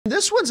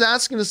This one's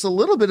asking us a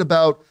little bit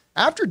about,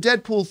 after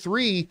Deadpool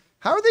 3,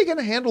 how are they going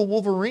to handle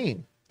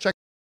Wolverine? Check.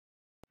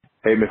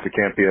 Hey, Mr.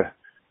 Campea.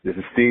 This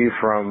is Steve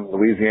from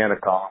Louisiana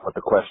calling with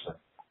a question.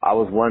 I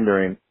was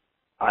wondering,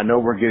 I know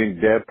we're getting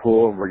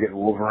Deadpool, we're getting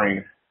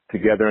Wolverine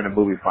together in a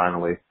movie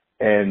finally,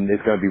 and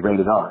it's going to be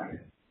rated R.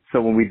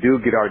 So when we do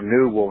get our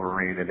new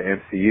Wolverine in the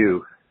MCU,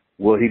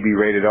 will he be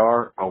rated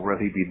R or will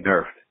he be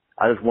nerfed?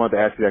 I just wanted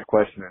to ask you that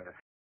question. All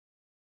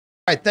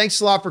right,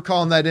 thanks a lot for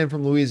calling that in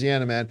from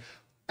Louisiana, man.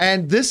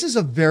 And this is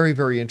a very,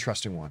 very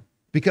interesting one,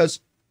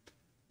 because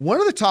one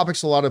of the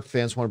topics a lot of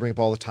fans want to bring up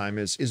all the time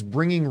is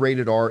bringing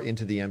rated R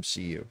into the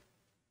MCU.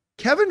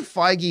 Kevin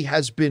Feige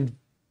has been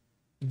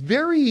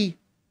very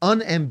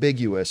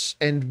unambiguous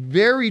and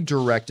very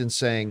direct in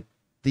saying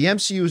the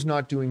MCU is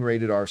not doing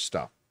rated R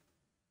stuff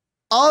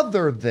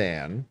other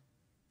than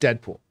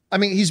Deadpool. I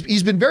mean,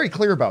 he's been very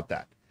clear about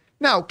that.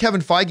 Now,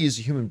 Kevin Feige is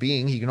a human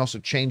being. He can also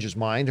change his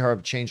mind or have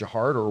a change of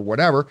heart or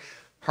whatever.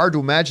 Hard to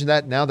imagine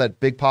that now that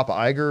Big Papa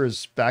Iger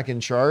is back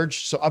in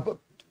charge. So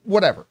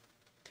whatever.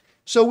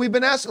 So we've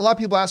been asking, a lot of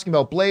people asking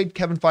about Blade.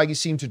 Kevin Feige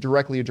seemed to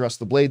directly address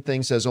the Blade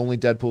thing, says only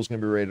Deadpool's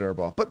going to be rated R.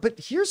 But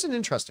here's an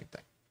interesting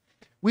thing.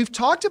 We've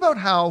talked about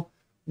how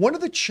one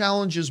of the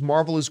challenges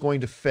Marvel is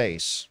going to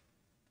face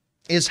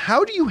is,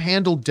 how do you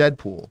handle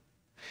Deadpool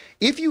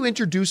if you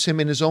introduce him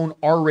in his own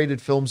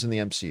R-rated films in the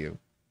MCU,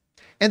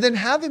 and then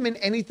have him in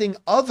anything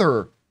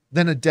other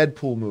than a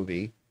Deadpool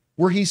movie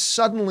where he's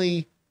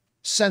suddenly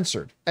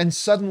censored and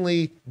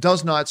suddenly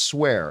does not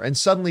swear and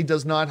suddenly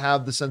does not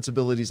have the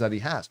sensibilities that he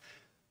has.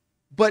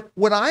 But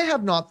what I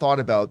have not thought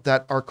about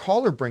that our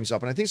caller brings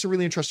up, and I think it's a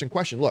really interesting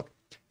question. Look,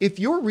 if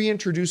you're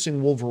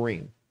reintroducing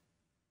Wolverine,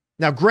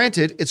 now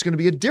granted, it's going to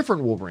be a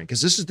different Wolverine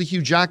because this is the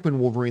Hugh Jackman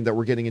Wolverine that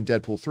we're getting in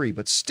Deadpool 3,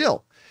 but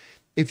still,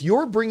 if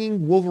you're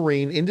bringing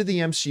Wolverine into the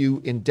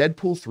MCU in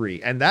Deadpool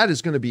 3, and that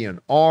is going to be an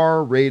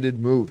R-rated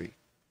movie,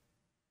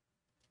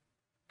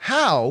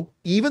 how,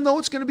 even though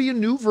it's going to be a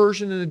new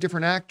version and a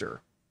different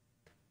actor,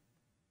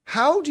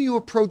 how do you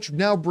approach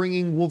now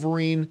bringing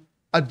Wolverine,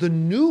 the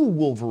new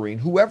Wolverine,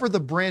 whoever the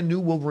brand new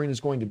Wolverine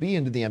is going to be,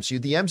 into the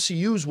MCU, the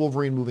MCU's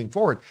Wolverine moving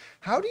forward?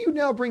 How do you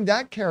now bring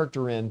that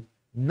character in,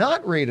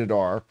 not rated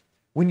R,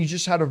 when you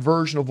just had a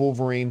version of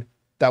Wolverine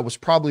that was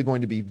probably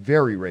going to be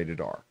very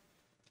rated R?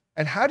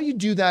 And how do you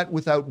do that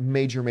without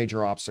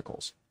major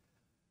obstacles?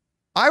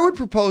 I would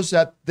propose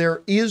that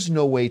there is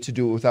no way to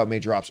do it without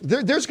major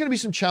obstacles. There's going to be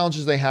some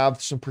challenges they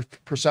have, some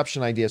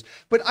perception ideas.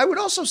 But I would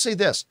also say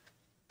this.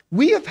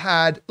 We have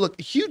had, look,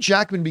 Hugh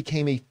Jackman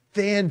became a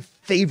fan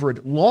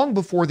favorite long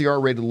before the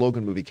R-rated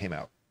Logan movie came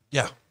out.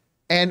 Yeah.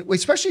 And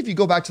especially if you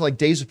go back to like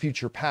Days of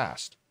Future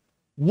Past,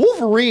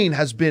 Wolverine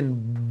has been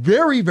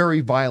very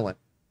violent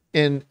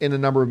in a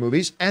number of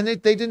movies, and they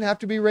didn't have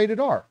to be rated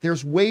R.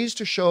 There's ways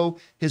to show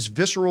his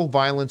visceral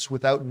violence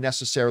without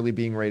necessarily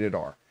being rated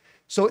R.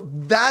 So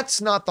that's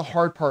not the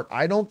hard part.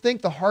 I don't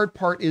think the hard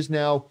part is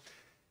now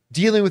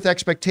dealing with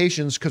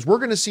expectations, because we're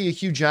going to see a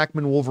Hugh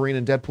Jackman Wolverine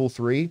in Deadpool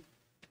 3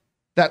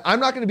 that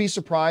I'm not going to be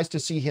surprised to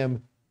see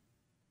him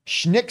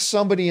schnick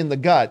somebody in the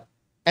gut,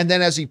 and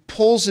then as he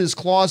pulls his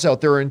claws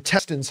out, there are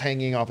intestines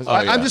hanging off his.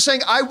 I'm just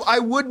saying, I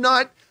would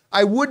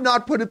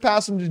not put it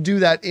past him to do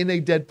that in a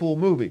Deadpool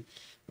movie.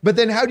 But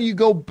then how do you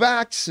go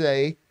back,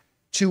 say,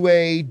 to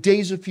a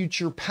Days of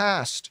Future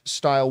Past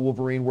style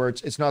Wolverine where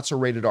it's not so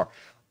rated R?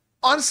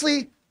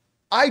 Honestly,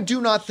 I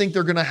do not think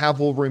they're going to have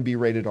Wolverine be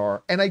rated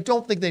R, and I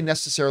don't think they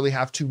necessarily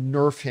have to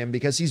nerf him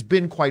because he's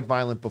been quite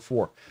violent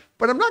before.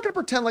 But I'm not going to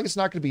pretend like it's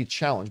not going to be a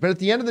challenge. But at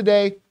the end of the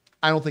day,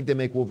 I don't think they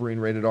make Wolverine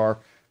rated R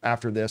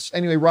after this.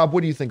 Anyway, Rob,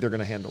 what do you think they're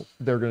going to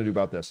do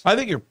about this? I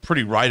think you're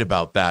pretty right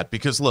about that,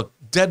 because look,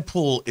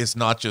 Deadpool is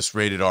not just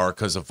rated R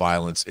because of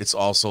violence. It's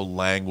also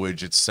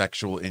language, it's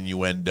sexual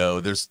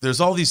innuendo.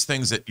 There's all these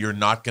things that you're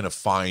not going to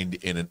find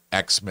in an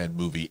X-Men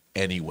movie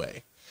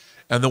anyway.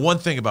 And the one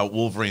thing about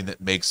Wolverine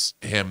that makes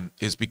him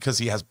is because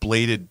he's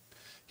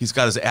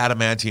got his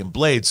adamantium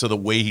blade, so the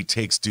way he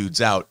takes dudes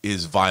out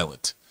is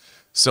violent.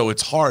 So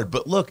it's hard.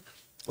 But look,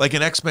 like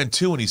in X-Men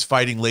 2 when he's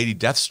fighting Lady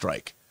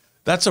Deathstrike,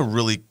 that's a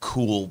really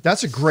cool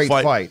That's a great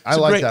fight. I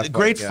like that fight.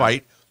 Great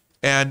fight.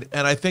 And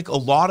I think a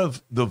lot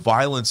of the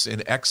violence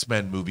in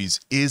X-Men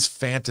movies is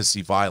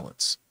fantasy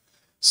violence.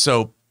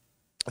 So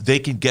they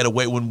can get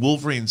away when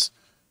Wolverine's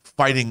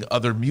fighting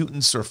other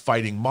mutants or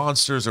fighting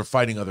monsters or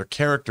fighting other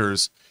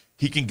characters,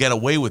 he can get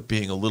away with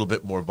being a little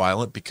bit more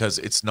violent because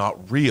it's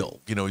not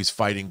real. You know, he's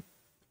fighting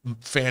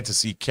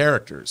fantasy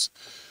characters.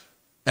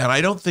 And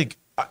I don't think,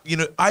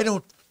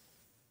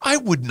 I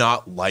would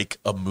not like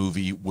a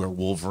movie where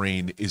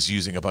Wolverine is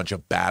using a bunch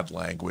of bad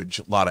language,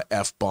 a lot of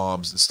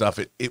F-bombs and stuff.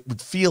 It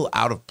would feel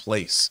out of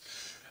place.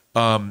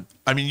 I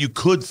mean, you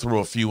could throw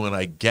a few in,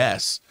 I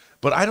guess,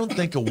 but I don't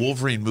think a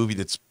Wolverine movie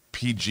that's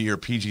PG or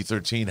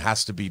PG-13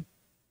 has to be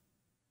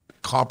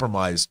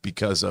compromised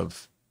because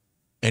of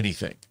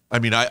anything. I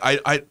mean,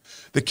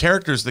 the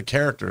character's the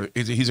character.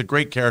 He's a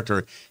great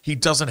character. He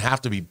doesn't have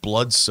to be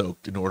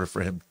blood-soaked in order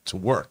for him to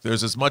work.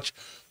 There's as much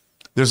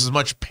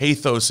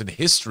pathos and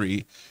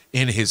history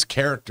in his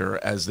character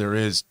as there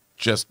is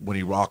just when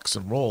he rocks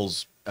and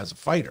rolls as a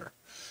fighter.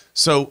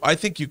 So I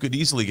think you could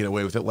easily get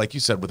away with it, like you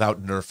said,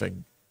 without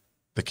nerfing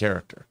the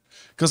character.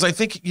 Because I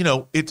think, you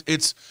know,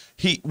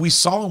 we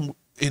saw him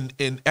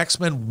in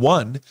X-Men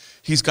 1,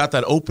 he's got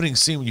that opening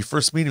scene when you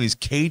first meet him, he's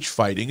cage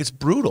fighting. It's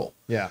brutal.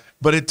 Yeah.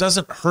 But it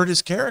doesn't hurt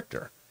his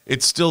character.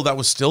 That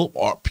was still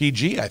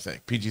PG, I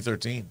think,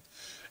 PG-13.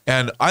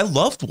 And I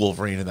loved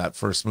Wolverine in that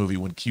first movie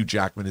when Hugh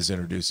Jackman is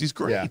introduced. He's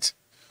great. Yeah.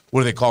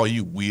 What do they call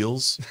you,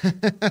 Wheels?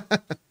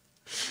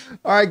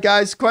 All right,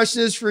 guys,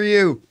 question is for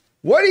you.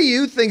 What do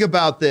you think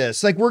about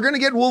this? Like, we're going to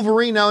get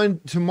Wolverine now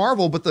into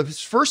Marvel, but the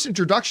first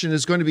introduction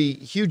is going to be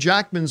Hugh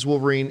Jackman's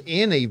Wolverine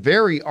in a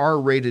very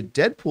R-rated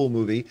Deadpool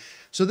movie.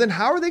 So then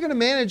how are they going to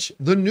manage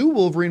the new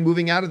Wolverine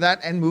moving out of that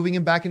and moving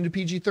him back into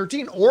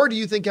PG-13? Or do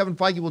you think Kevin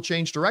Feige will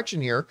change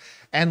direction here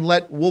and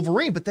let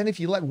Wolverine? But then if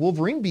you let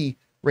Wolverine be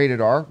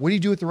rated R, what do you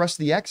do with the rest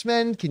of the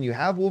X-Men? Can you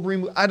have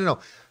Wolverine? I don't know.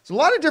 There's a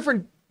lot of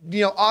different,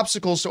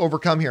 obstacles to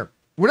overcome here.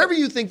 Whatever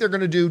you think they're going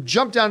to do,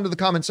 jump down to the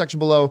comment section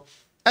below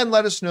and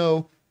let us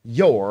know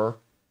your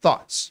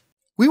thoughts.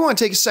 We want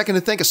to take a second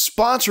to thank a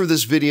sponsor of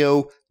this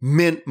video,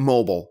 Mint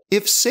Mobile.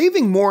 If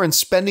saving more and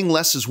spending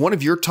less is one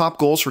of your top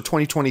goals for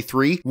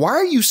 2023, why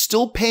are you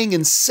still paying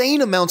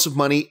insane amounts of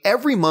money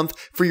every month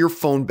for your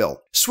phone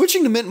bill?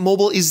 Switching to Mint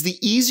Mobile is the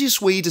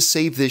easiest way to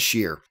save this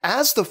year.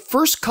 As the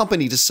first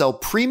company to sell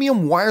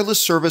premium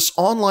wireless service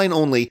online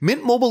only,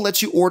 Mint Mobile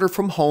lets you order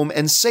from home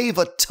and save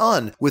a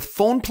ton with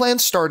phone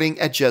plans starting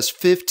at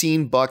just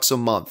 $15 a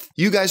month.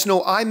 You guys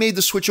know I made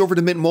the switch over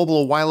to Mint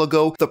Mobile a while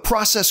ago. The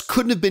process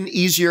couldn't have been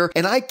easier,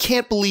 and I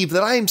can't believe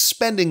that I am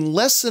spending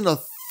less than a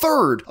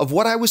third of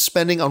what I was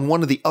spending on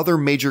one of the other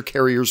major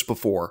carriers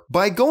before.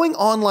 By going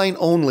online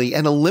only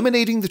and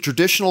eliminating the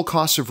traditional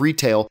costs of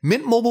retail,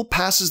 Mint Mobile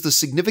passes the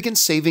significant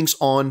savings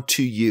on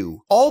to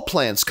you. All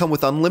plans come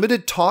with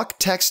unlimited talk,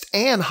 text,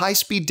 and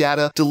high-speed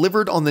data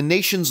delivered on the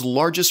nation's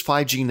largest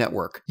 5G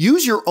network.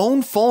 Use your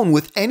own phone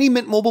with any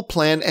Mint Mobile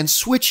plan and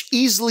switch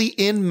easily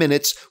in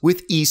minutes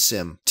with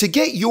eSIM. To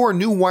get your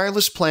new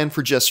wireless plan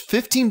for just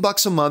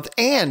 $15 a month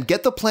and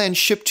get the plan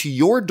shipped to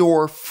your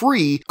door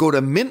free, go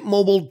to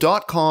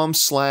mintmobile.com/Campea.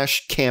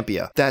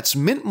 That's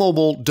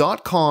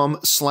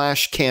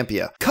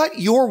mintmobile.com/Campea. Cut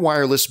your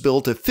wireless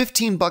bill to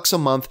 $15 a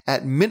month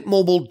at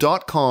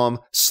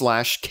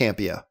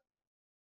mintmobile.com/Campea.